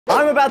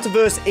I'm about to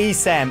verse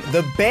ESAM,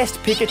 the best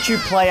Pikachu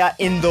player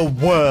in the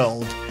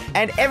world.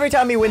 And every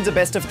time he wins a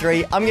best of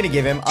 3, I'm gonna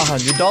give him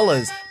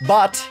 $100.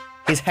 But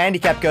his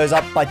handicap goes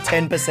up by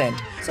 10%.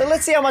 So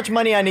let's see how much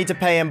money I need to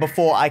pay him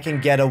before I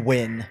can get a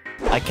win.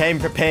 I came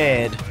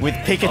prepared with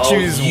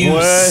Pikachu's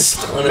worst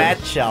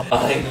matchup.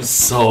 I'm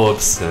so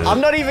upset. I'm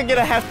not even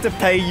gonna have to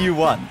pay you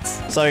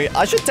once. So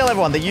I should tell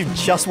everyone that you've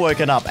just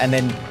woken up and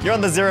then you're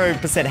on the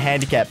 0%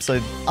 handicap. So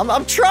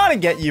I'm trying to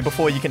get you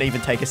before you can even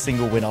take a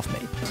single win off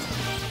me.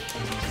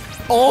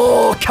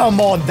 Oh, come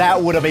on. That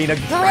would have been a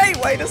great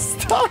way to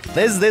start.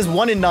 There's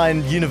 1 in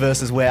 9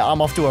 universes where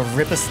I'm off to a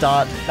ripper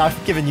start.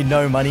 I've given you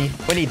no money.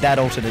 We need that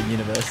alternate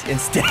universe.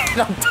 Instead,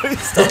 I'm 2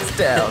 steps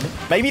down.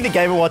 Maybe the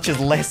Game & Watch is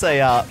less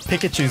a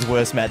Pikachu's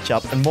worst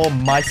matchup and more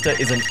Meister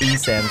is an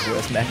ESAM's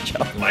worst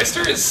matchup.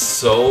 Meister is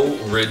so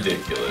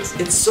ridiculous.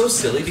 It's so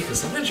silly because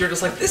sometimes you're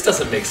just like, this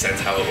doesn't make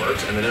sense how it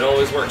works, and then it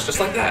always works just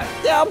like that.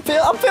 Yeah, I'm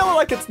feeling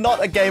like it's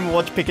not a Game &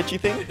 Watch Pikachu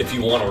thing. If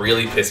you want to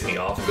really piss me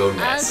off, go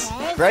Ness.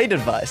 Great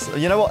advice.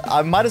 You know what?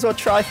 I might as well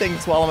try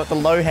things while I'm at the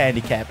low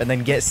handicap and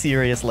then get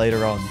serious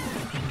later on.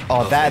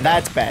 Oh,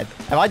 that's bad.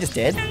 Am I just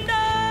dead?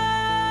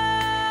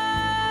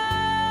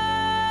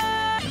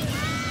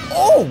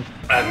 Oh!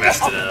 I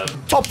messed it up.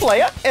 Top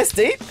player,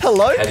 SD,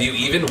 hello? Have you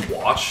even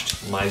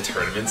watched my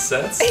tournament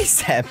sets?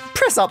 ESAM,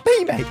 press up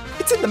B, mate.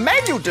 It's in the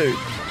manual, dude.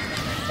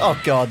 Oh,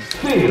 God.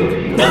 Oh,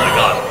 my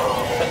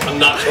God. I'm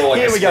not sure.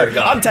 Here we go.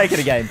 I'm taking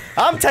a game.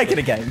 I'm taking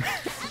a game.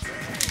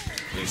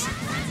 Please.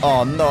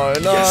 Oh, no.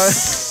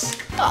 Yes.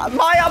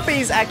 My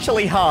uppie's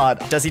actually hard.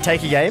 Does he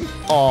take a game?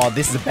 Oh,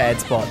 this is a bad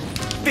spot.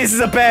 This is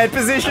a bad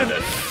position.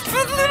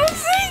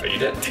 Are you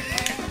dead?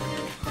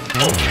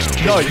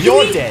 No,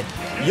 you're dead.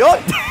 You're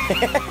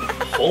dead.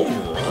 Home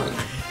run.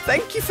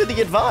 Thank you for the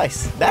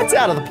advice. That's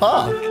out of the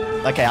park.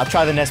 Okay, I'll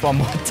try the nest one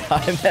more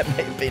time. That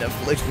may have been a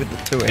fluke with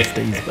the 2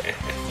 SDs,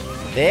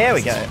 but... There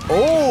we go.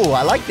 Oh,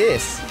 I like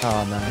this.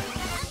 Oh, no.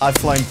 I've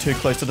flown too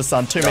close to the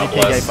sun. Too many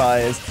PK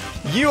fires.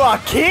 You are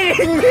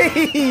kidding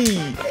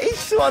me!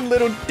 Each one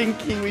little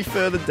dinking me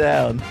further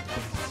down.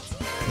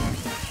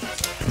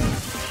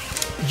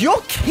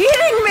 You're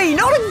kidding me!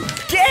 Not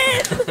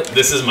again!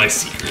 This is my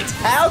secret.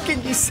 How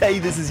can you say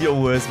this is your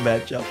worst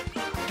matchup?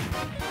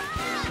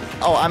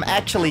 Oh, I'm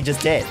actually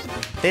just dead.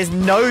 There's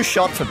no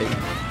shot for me.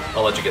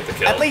 I'll let you get the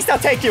kill. At least I'll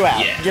take you out,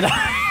 Yeah. you know?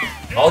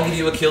 I'll give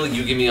you a kill,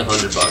 you give me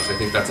 $100. I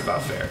think that's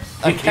about fair.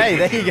 Okay,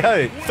 there you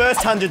go. First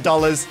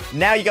 $100.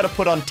 Now you got to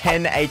put on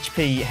 10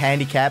 HP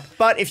handicap.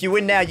 But if you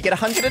win now, you get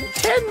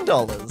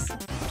 $110.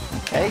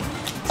 Okay.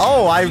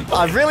 Oh, I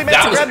really meant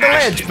to grab the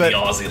ledge, but... The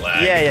Aussie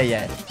lag.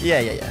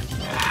 Yeah.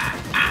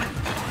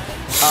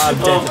 I'm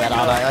dead for that,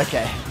 aren't I?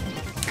 Okay.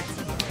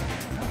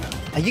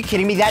 Are you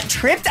kidding me? That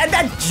tripped and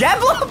that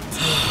javelin?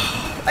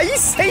 Are you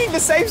seeing the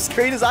same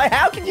screen as I?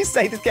 How can you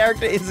say this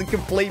character is a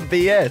complete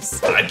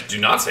BS? I do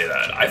not say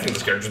that. I think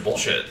this character's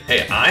bullshit.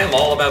 Hey, I am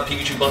all about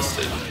Pikachu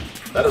busted.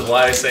 That is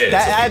why I say it.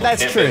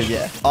 That's true,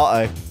 yeah.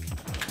 Uh-oh.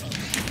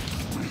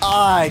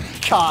 I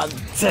can't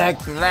take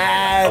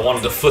that. I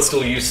wanted to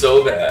footstool you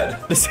so bad.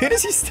 As soon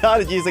as you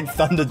started using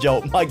Thunder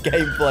Jolt, my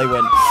gameplay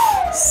went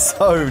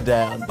so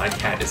down. My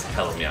cat is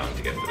telling me I want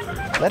to get into the room.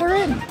 Let her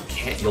in.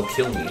 You'll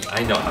kill me.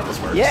 I know how this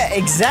works. Yeah,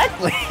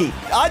 exactly.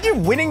 Aren't you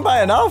winning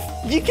by enough?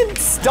 You can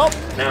stop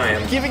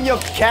giving your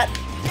cat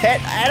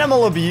pet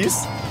animal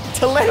abuse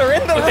to let her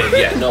in the room.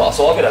 Okay, yeah, no,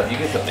 so I'll get up. You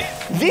can kill me.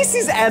 This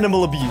is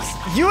animal abuse.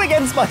 You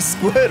against my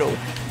Squirtle.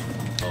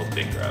 Oh,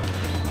 big grab.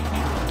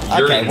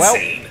 You're okay,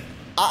 insane. Well,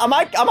 I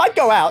might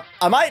go out.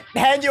 I might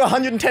hand you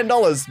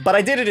 $110, but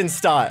I did it in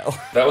style.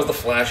 That was the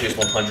flashiest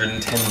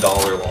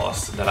 $110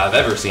 loss that I've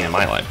ever seen in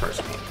my life,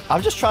 personally.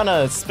 I'm just trying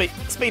to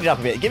speed it up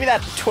a bit. Give me that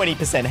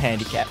 20%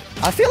 handicap.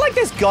 I feel like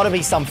there's got to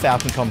be some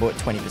Falcon combo at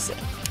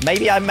 20%.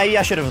 Maybe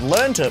I should have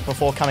learned it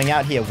before coming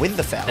out here with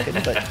the Falcon,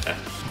 but...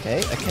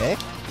 Okay.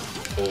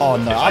 Oh,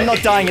 no. I'm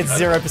not dying at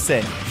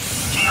 0%.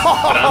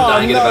 But I'm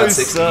dying at about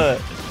 60. Sir.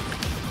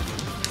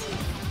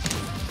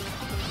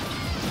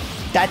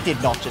 That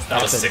did not just happen.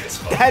 That was sick as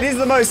fuck. That is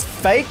the most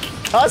fake,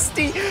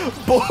 custy,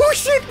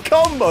 bullshit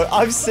combo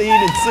I've seen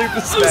in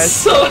Super Smash. I'm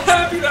so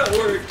happy that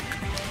worked.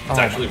 It's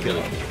actually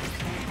really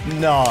cool.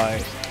 No.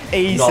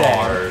 Easy.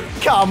 No.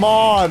 Come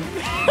on.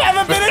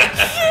 Have a bit of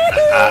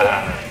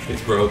shit.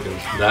 It's broken.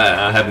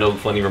 I have no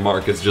funny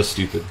remark. It's just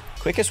stupid.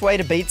 Quickest way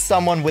to beat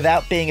someone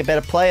without being a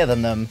better player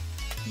than them.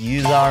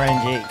 Use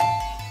RNG.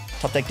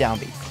 Top deck down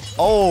B.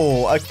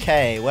 Oh,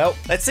 okay. Well,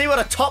 let's see what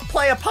a top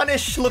player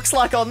punish looks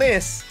like on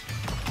this.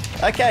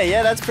 Okay,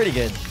 yeah, that's pretty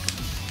good.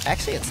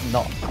 Actually, it's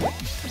not.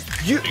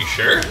 Are you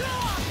sure?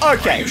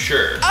 Okay. Are you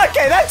sure?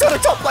 Okay, that's what a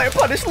top player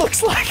punish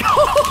looks like.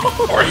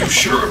 Are you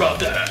sure about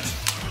that?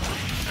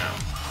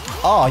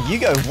 Oh, you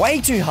go way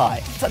too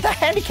high. So the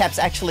handicap's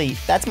actually,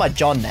 that's my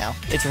John now.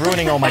 It's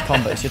ruining all my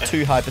combos. You're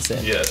too high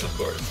percent. Yes, of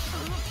course.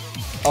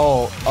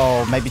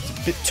 Oh, maybe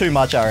too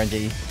much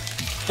RNG.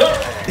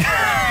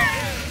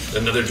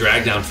 Another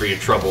drag down for your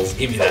troubles.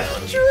 Give me that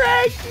one.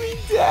 Drag me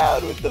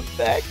down with the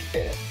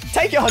backhand.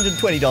 Take your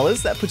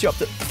 $120. That puts you up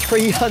to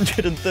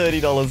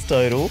 $330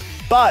 total.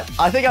 But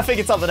I think I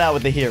figured something out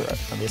with the hero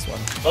on this one.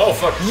 Oh,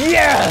 fuck.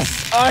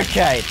 Yes!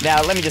 Okay,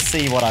 now let me just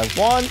see what I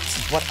want.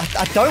 What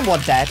I don't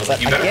want that, but I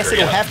guess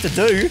it'll have to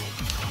do.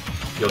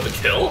 Yo, the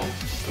kill?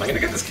 Am I gonna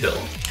get this kill?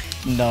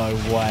 No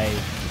way.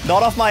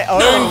 Not off my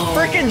own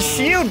freaking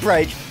shield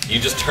break. You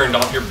just turned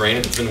off your brain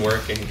and it's been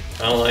working.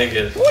 I don't like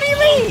it. What do you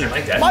mean? Am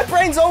I dead? My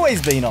brain's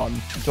always been on.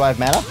 Do I have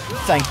mana?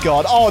 Thank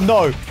God. Oh,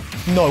 no.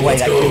 No way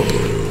that killed me.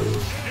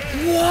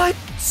 What?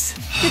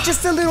 You're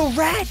just a little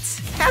rat.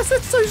 How's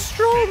that so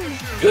strong?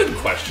 Good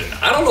question.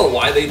 I don't know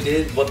why they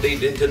did what they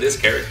did to this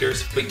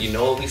characters, but you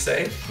know what we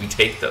say? We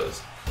take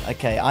those.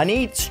 Okay, I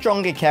need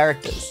stronger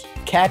characters.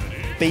 Cat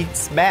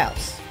beats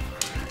mouse.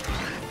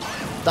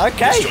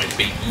 Okay.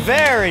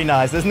 Very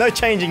nice. There's no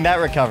changing that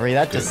recovery.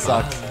 That just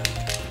sucks.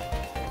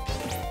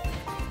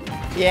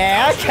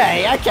 Yeah,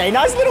 okay.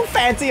 Nice little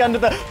fancy under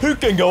the... Who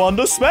can go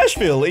under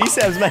Smashville?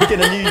 ESAM's making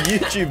a new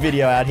YouTube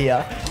video out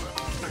here.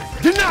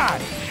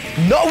 Denied!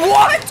 No,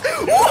 what?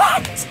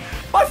 What?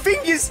 My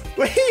fingers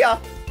were here.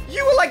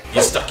 You were like...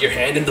 You stuck your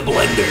hand in the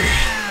blender.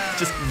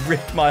 Just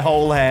ripped my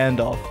whole hand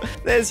off.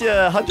 There's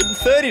your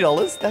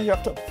 $130. Now you're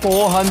up to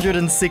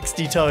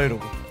 460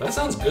 total. That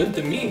sounds good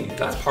to me.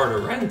 That's part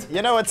of rent.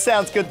 You know what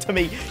sounds good to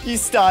me? You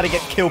starting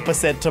at kill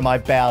percent to my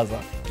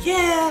Bowser.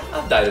 Yeah,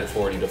 I've died at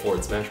 40 to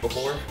forward smash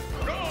before.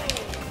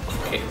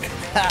 Okay.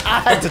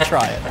 I had to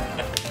try it.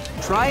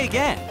 Try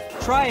again.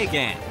 Try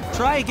again.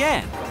 Try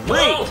again.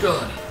 Great. Oh,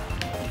 God.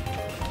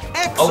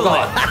 Excellent. Oh,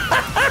 God.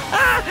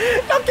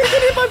 I'm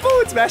getting hit by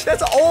forward smash.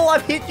 That's all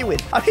I've hit you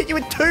with. I've hit you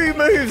with 2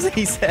 moves,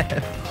 he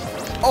said.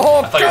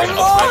 Oh, I thought you were going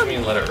to up smash me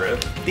and let it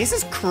rip. This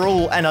is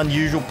cruel and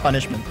unusual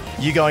punishment.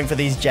 You going for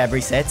these jab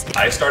resets?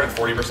 I started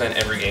 40%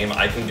 every game.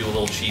 I can do a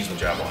little cheese with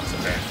jab blocks,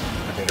 okay?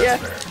 I think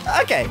that's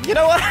fair. Okay, you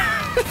know what?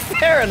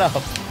 Fair enough.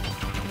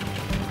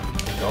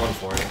 Going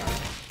for it.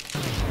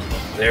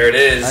 There it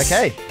is.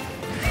 Okay.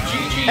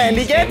 GG. And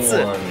he gets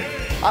it.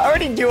 I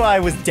already knew I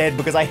was dead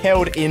because I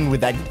held in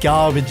with that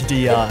garbage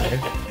DI.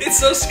 It's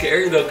so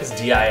scary though, because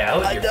DI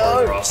out, I you're know.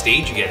 further off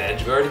stage, you get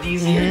edge guarded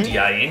easier.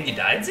 DI in, you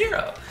die at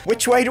 0.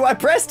 Which way do I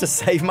press to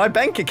save my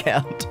bank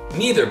account?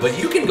 Neither, but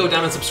you can go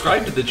down and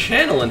subscribe to the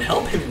channel and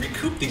help him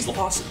recoup these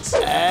losses.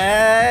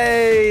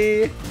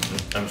 Hey!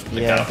 I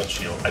got a whole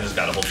shield. I just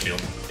got a whole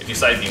shield. If you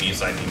side beam, you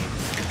side beam.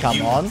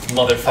 Come on.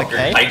 Motherfucker.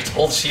 Okay. I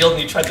told shield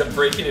and you tried to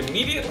break it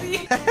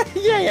immediately.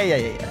 Yeah.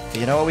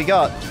 You know what we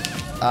got?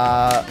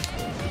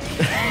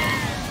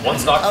 One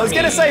stock for I was me.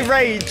 gonna say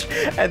rage,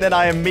 and then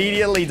I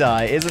immediately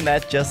die. Isn't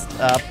that just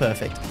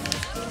perfect?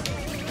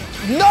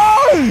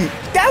 No!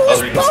 That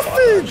was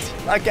buffered!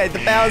 Okay, the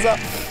Bowser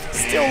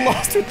still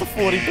lost with the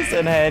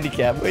 40%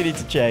 handicap. We need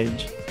to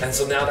change. And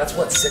so now that's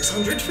what,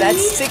 600 for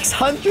That's me?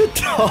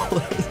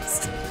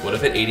 $600. What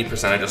if at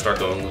 80% I just start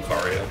going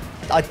Lucario?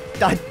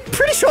 I'm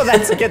pretty sure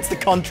that's against the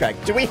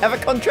contract. Do we have a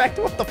contract?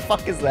 What the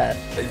fuck is that?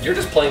 You're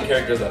just playing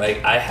characters that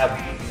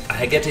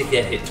I get to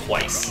get hit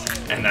twice,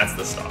 and that's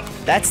the stop.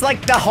 That's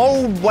like the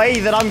whole way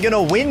that I'm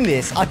gonna win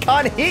this. I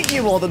can't hit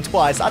you more than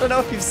twice. I don't know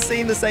if you've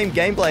seen the same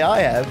gameplay I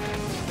have.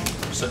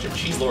 You're such a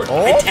cheese lord.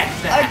 Oh, I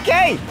teched that.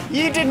 okay.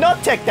 You did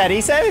not tech that,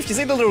 ESAM. If you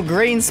see the little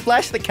green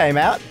splash that came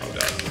out. Oh,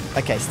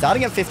 God. Okay,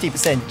 starting at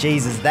 50%.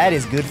 Jesus, that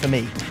is good for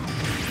me.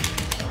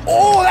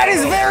 Oh, that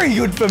is very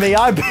good for me.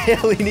 I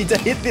barely need to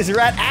hit this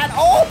rat at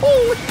all.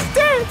 He's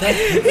dead.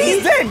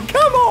 He's dead.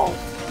 Come on.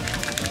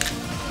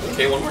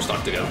 Okay, one more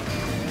stock to go.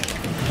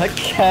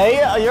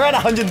 Okay, you're at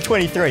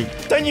 123.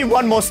 Don't you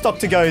one more stock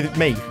to go than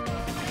me?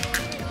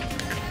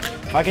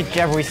 If I get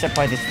jab reset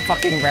by this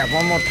fucking rat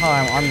one more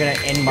time, I'm gonna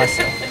end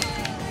myself.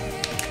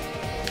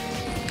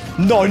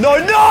 No!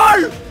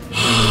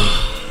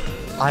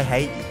 I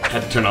hate you. I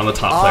had to turn on the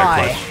top player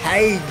I clutch.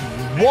 hate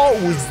you.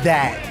 What was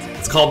that?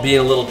 It's called being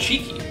a little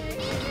cheeky.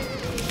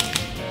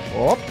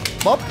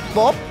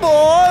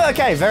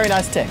 Okay, very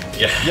nice tech.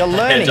 Yeah, You're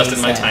learning. I adjusted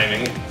my ESAM.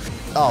 timing.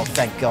 Oh,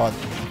 thank God.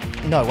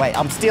 No, wait,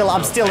 I'm still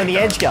in the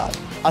edge guard.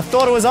 I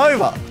thought it was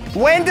over.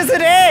 When does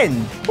it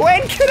end?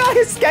 When can I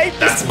escape this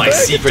That's my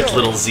secret purgatory?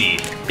 little Z.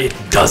 It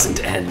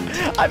doesn't end.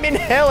 I'm in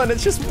hell and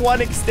it's just one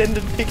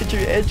extended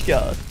Pikachu edge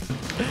guard.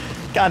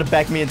 Kind of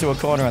backed me into a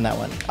corner on that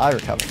one. I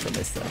recovered from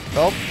this though.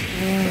 Oh.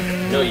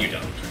 No, you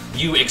don't.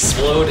 You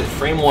explode at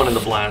frame 1 in the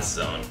blast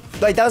zone.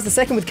 Wait, that was the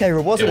second with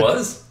K-Rool, wasn't it? It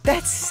was?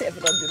 That's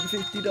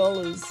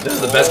 $750. This is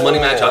the best money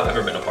match I've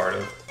ever been a part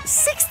of.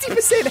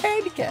 60%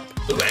 handicap.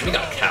 Ooh, and we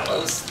got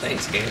Kalos.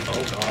 Thanks, game. Oh,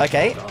 God.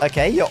 Okay, Oh, God.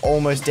 okay, you're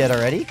almost dead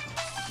already.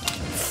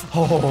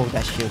 Oh,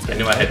 that shield's I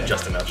getting knew I had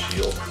just enough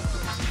shield.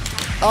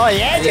 Oh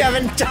yeah, do you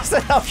have just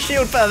enough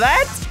shield for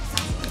that?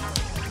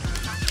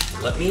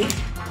 Let me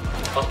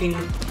fucking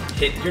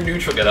hit your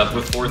neutral get up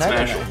with forward No, no,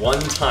 smash no. one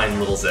time,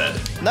 little Zed.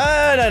 No.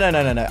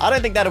 I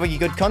don't think that'll be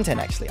good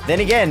content, actually. Then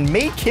again,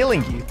 me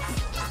killing you,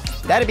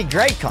 that'd be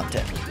great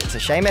content. It's a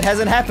shame it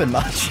hasn't happened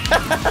much.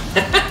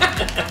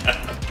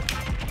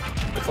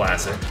 The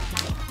classic.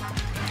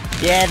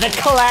 Yeah, the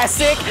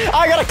classic.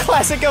 I got a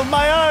classic of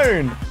my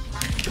own.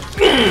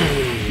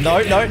 No.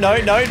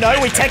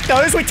 We tech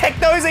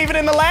those even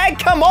in the lag.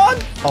 Come on.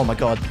 Oh my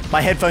God,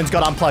 my headphones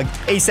got unplugged.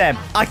 ESAM,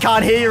 I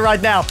can't hear you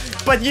right now.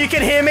 but you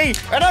can hear me,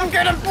 and I'm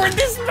gonna win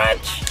this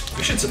match.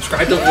 You should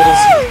subscribe to Little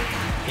Z.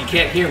 He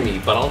can't hear me,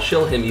 but I'll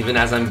shill him even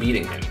as I'm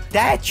beating him.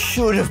 That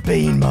should have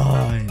been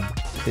mine.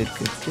 Good.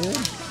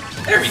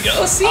 There we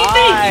go. See,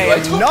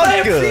 thank you. I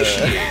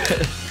appreciate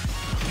it.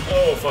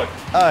 Oh, fuck.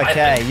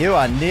 Okay, you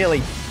are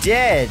nearly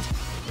dead.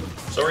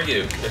 So are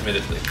you,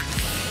 admittedly.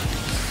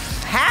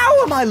 How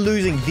am I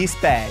losing this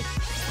bad?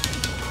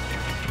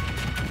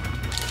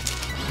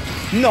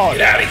 No.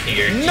 Get out of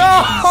here.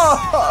 No!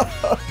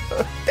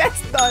 That's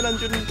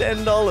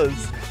 $910. A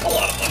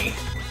lot of money.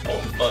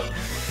 Oh, fuck.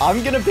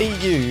 I'm gonna beat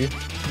you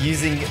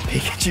using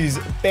Pikachu's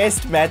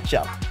best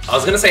matchup. I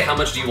was gonna say how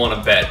much do you want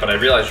to bet, but I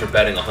realized you're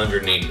betting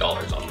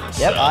 $180 on this.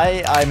 Yep, so.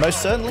 I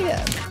most certainly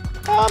am.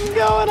 I'm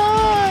going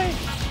high.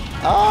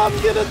 I'm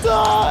gonna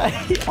die.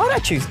 Why'd I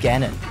choose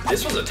Ganon?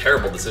 This was a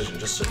terrible decision,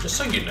 just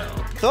so you know.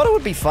 Thought it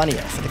would be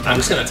funnier for the content. I'm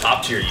just gonna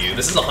top tier you.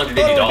 This is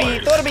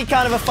 $180. Thought it'd be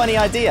kind of a funny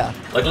idea.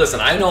 Like, listen,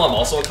 I know I'm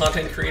also a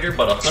content creator,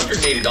 but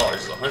 $180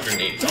 is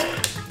 $180.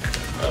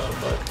 Oh,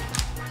 fuck.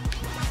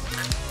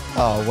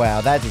 Oh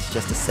wow, that is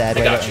just a sad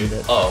way to end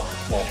it. Oh,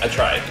 well, I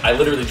tried. I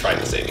literally tried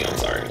to save you, I'm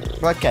sorry.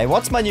 Okay,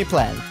 what's my new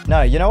plan?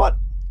 No, you know what?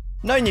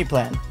 No new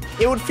plan.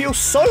 It would feel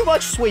so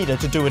much sweeter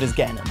to do it as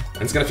Ganon.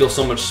 And it's gonna feel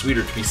so much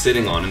sweeter to be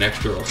sitting on an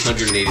extra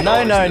 $180.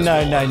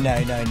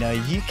 No.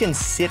 You can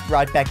sit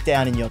right back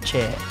down in your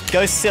chair.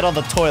 Go sit on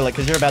the toilet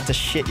because you're about to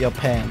shit your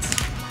pants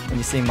when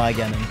you see my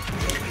Ganon.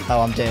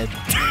 Oh, I'm dead.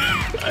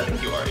 I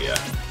think you are, yeah.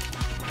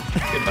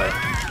 Goodbye.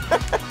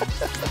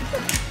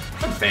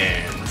 I'm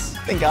fans.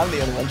 I think I'm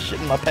the only one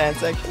shitting my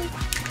pants, actually.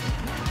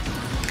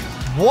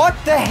 What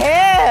the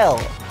hell?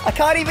 I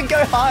can't even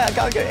go high. I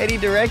can't go any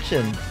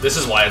direction. This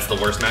is why it's the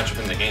worst matchup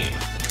in the game.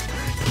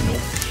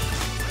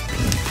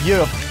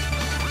 Beautiful.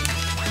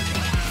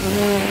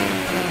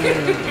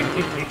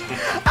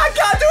 I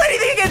can't do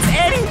anything against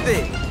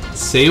anything.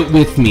 Say it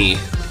with me,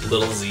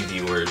 Little Z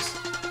viewers.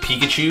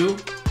 Pikachu.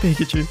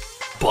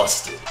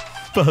 Busted.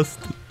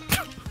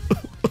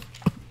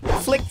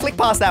 Flick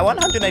past that one.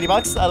 180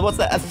 bucks. What's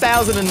that?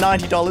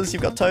 $1,090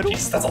 you've got total.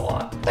 Jeez, that's a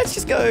lot. Let's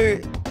just go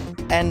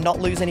and not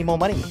lose any more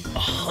money.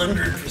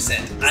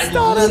 100%. I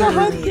Start at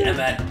literally 100. am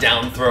at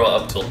down throw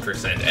up tilt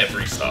percent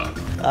every stock.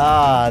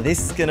 Ah, this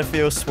is gonna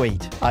feel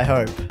sweet. I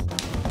hope.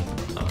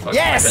 Oh, fuck,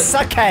 Yes.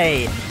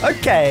 Okay.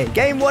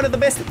 Game one of the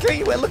best of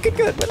three. We're looking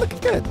good. I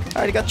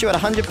already got you at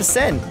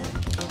 100%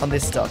 on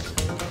this stock.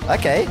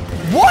 Okay.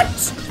 What?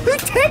 Who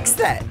takes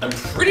that? I'm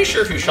pretty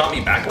sure if you shot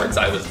me backwards,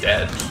 I was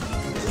dead.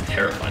 This is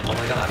terrifying. Oh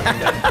my god, I'm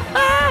dead.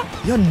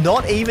 You're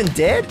not even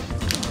dead?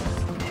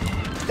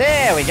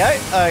 There we go.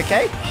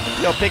 Okay.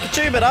 You're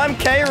Pikachu, but I'm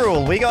K.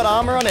 Rool. We got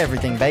armor on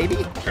everything,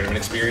 baby. Tournament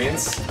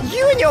experience.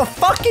 You and your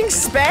fucking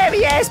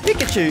spammy ass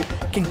Pikachu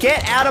can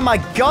get out of my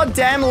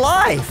goddamn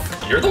life.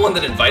 You're the one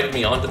that invited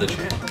me onto the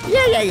channel.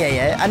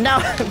 Yeah. And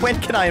now, when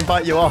can I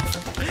invite you off?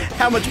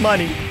 How much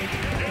money?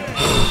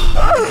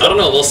 I don't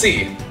know, we'll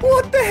see.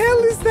 What the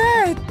hell is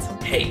that?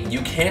 Hey,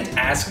 you can't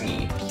ask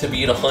me to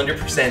be at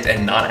 100%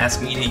 and not ask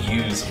me to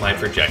use my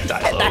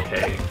projectile,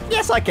 okay?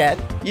 Yes, I can.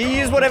 You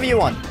use whatever you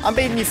want. I'm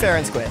beating you fair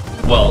and square.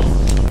 Well,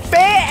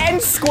 Fair and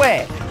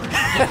square.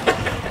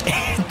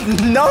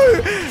 No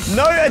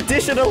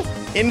additional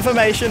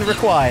information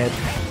required.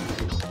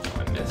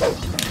 I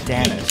missed.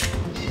 Damn it.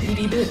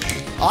 Greedy bitch.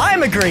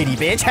 I'm a greedy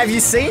bitch. Have you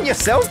seen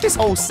yourself this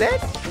whole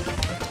set?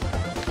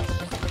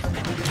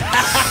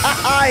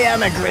 I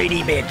am a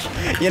greedy bitch.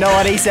 You know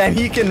what, ESAM?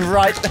 You can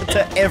write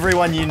to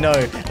everyone you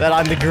know that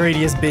I'm the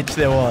greediest bitch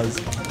there was.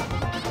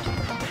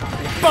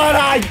 But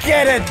I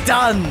get it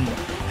done.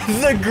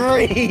 The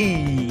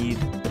greed.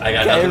 I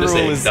got nothing to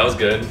say. That was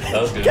good.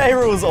 K.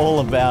 Rool's all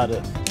about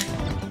it.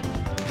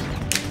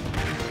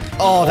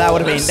 Oh, that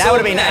would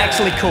have been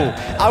actually cool.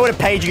 I would have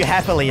paid you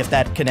happily if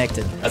that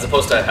connected. As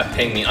opposed to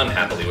paying me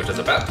unhappily, which is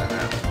about to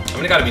happen. I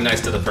mean, I gotta be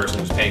nice to the person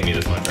who's paying me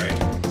this much, right?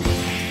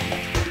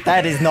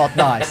 That is not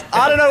nice.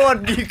 I don't know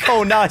what you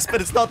call nice,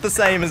 but it's not the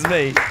same as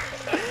me.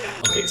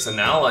 Okay, so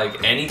now,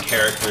 like, any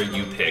character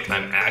you pick,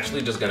 I'm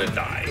actually just gonna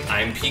die.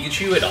 I'm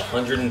Pikachu at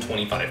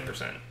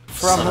 125%.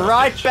 From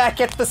right back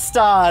at the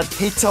start,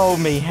 he told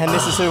me, and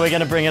this is who we're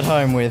gonna bring it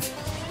home with.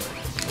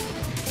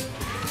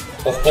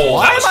 Oh,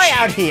 Why am I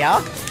out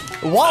here?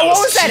 What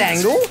was that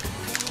angle?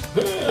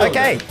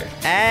 Okay,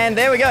 and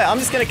there we go. I'm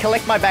just gonna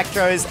collect my back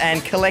throws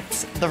and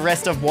collect the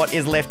rest of what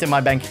is left in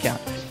my bank account.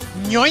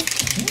 Yoink.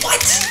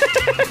 What?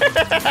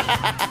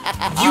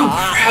 You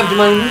grabbed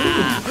my move.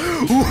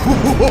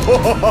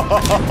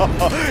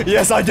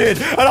 Yes, I did,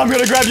 and I'm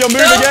gonna grab your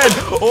move again.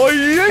 Oh,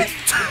 yeet.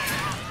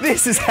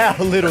 This is how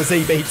Little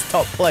Z beats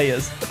top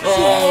players.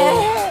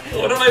 Oh,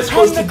 what am I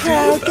supposed to do? And the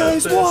crowd about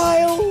goes this?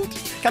 wild.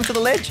 Come to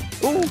the ledge.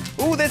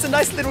 Ooh, there's a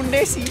nice little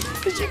Nessie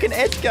that you can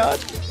edge guard.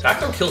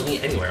 That don't kill me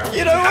anywhere.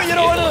 You don't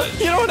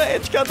want to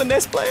edge guard the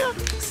Ness player.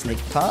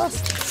 Sneak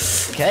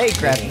past. Okay,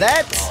 grab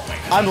that.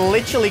 I'm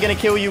literally gonna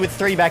kill you with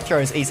 3 back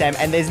throws, ESAM,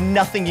 and there's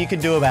nothing you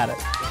can do about it.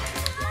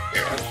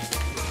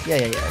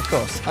 Yeah, of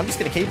course. I'm just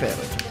gonna keep it.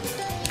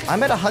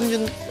 I'm at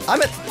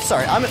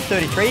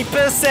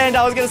 33%.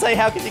 I was gonna say,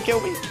 how can you kill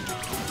me?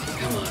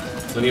 Come on.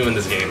 Let me win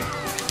this game.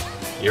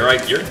 You're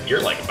like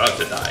you're like about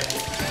to die.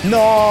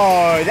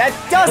 No, that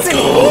doesn't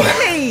hit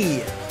me.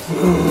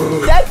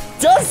 That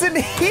doesn't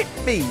hit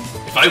me.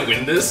 If I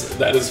win this,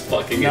 that is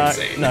fucking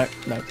insane. No.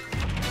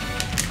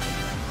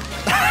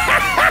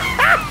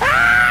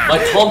 My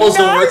combos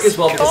don't work Nice as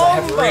well because I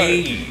have combo.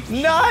 rage.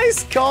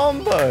 Nice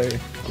combo.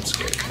 I'm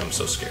scared. I'm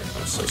so scared.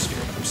 I'm so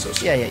scared. I'm so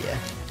scared. Yeah.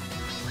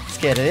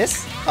 Scared of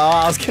this? Oh,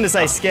 I was gonna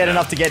say scared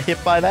enough to get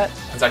hit by that.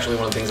 That's actually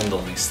one of the things I'm the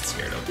least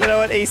scared of. You know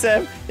what,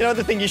 ESAM? You know what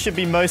the thing you should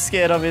be most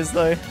scared of is,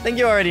 though? I think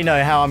you already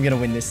know how I'm gonna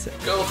win this.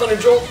 Go, Thunder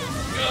Jolt.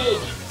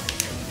 Go.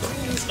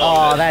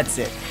 Oh, that's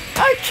it.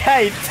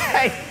 Okay,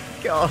 thank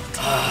God.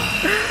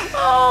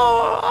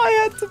 Oh, I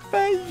had to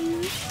pay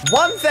you.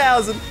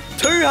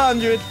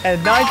 $1,290,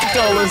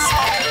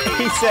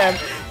 ESAM.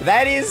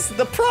 That is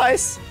the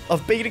price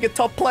of beating a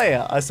top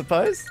player, I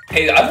suppose.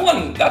 Hey, I've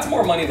won. That's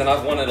more money than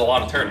I've won at a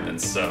lot of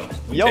tournaments. So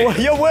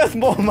You're worth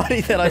more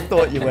money than I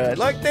thought you were.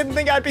 Like, didn't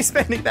think I'd be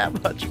spending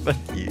that much, but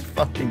you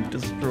fucking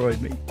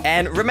destroyed me.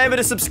 And remember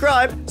to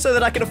subscribe so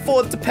that I can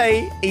afford to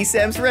pay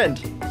ESAM's rent.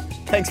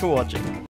 Thanks for watching.